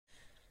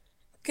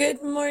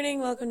Good morning.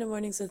 Welcome to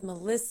Mornings with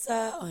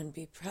Melissa on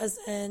Be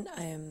Present.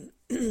 I am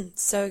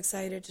so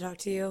excited to talk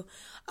to you.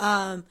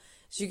 As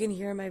you can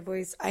hear in my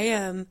voice,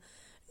 I'm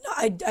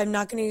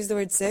not going to use the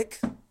word sick.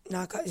 You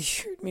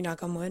heard me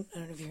knock on wood. I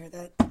don't know if you heard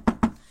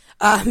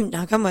that.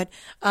 Knock on wood.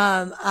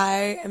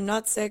 I am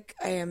not sick.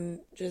 I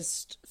am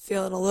just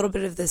feeling a little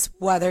bit of this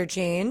weather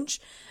change.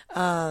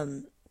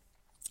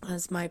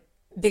 That's my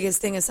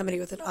biggest thing as somebody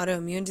with an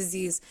autoimmune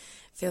disease.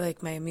 I feel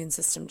like my immune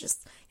system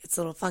just gets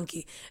a little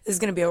funky. This is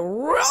going to be a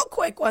real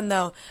quick one,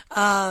 though.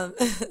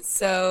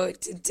 So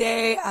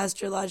today,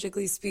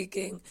 astrologically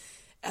speaking,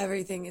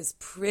 everything is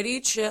pretty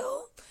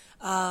chill.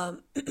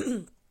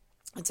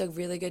 It's a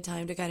really good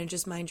time to kind of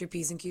just mind your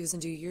P's and Q's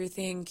and do your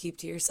thing, keep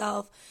to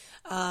yourself.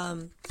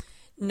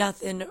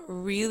 Nothing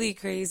really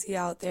crazy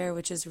out there,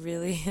 which is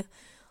really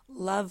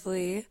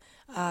lovely.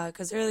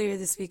 Because earlier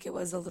this week it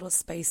was a little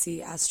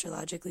spicy,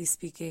 astrologically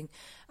speaking.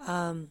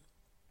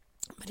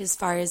 But as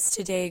far as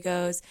today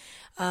goes,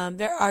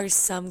 there are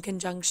some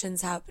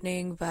conjunctions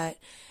happening, but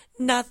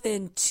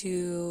nothing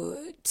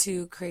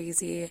too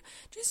crazy.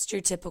 Just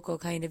your typical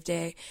kind of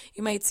day.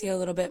 You might see a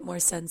little bit more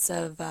sense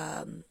of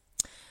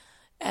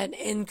an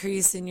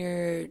increase in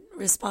your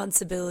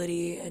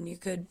responsibility, and you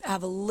could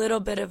have a little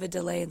bit of a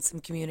delay in some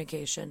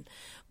communication.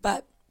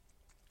 But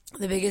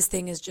the biggest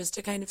thing is just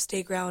to kind of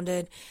stay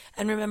grounded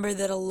and remember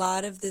that a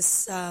lot of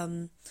these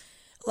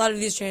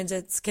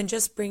transits can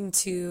just bring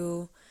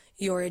to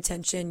your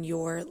attention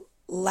your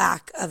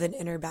lack of an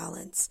inner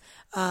balance.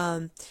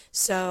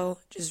 So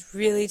just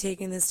really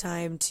taking this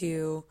time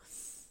to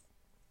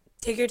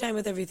take your time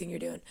with everything you're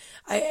doing.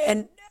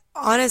 And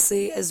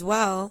honestly, as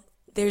well,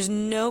 there's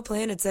no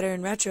planets that are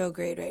in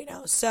retrograde right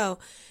now. So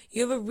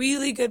you have a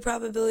really good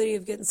probability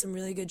of getting some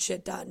really good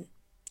shit done.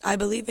 I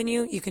believe in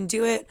you. You can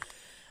do it.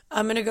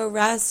 I'm going to go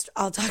rest.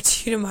 I'll talk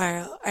to you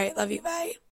tomorrow. All right. Love you. Bye.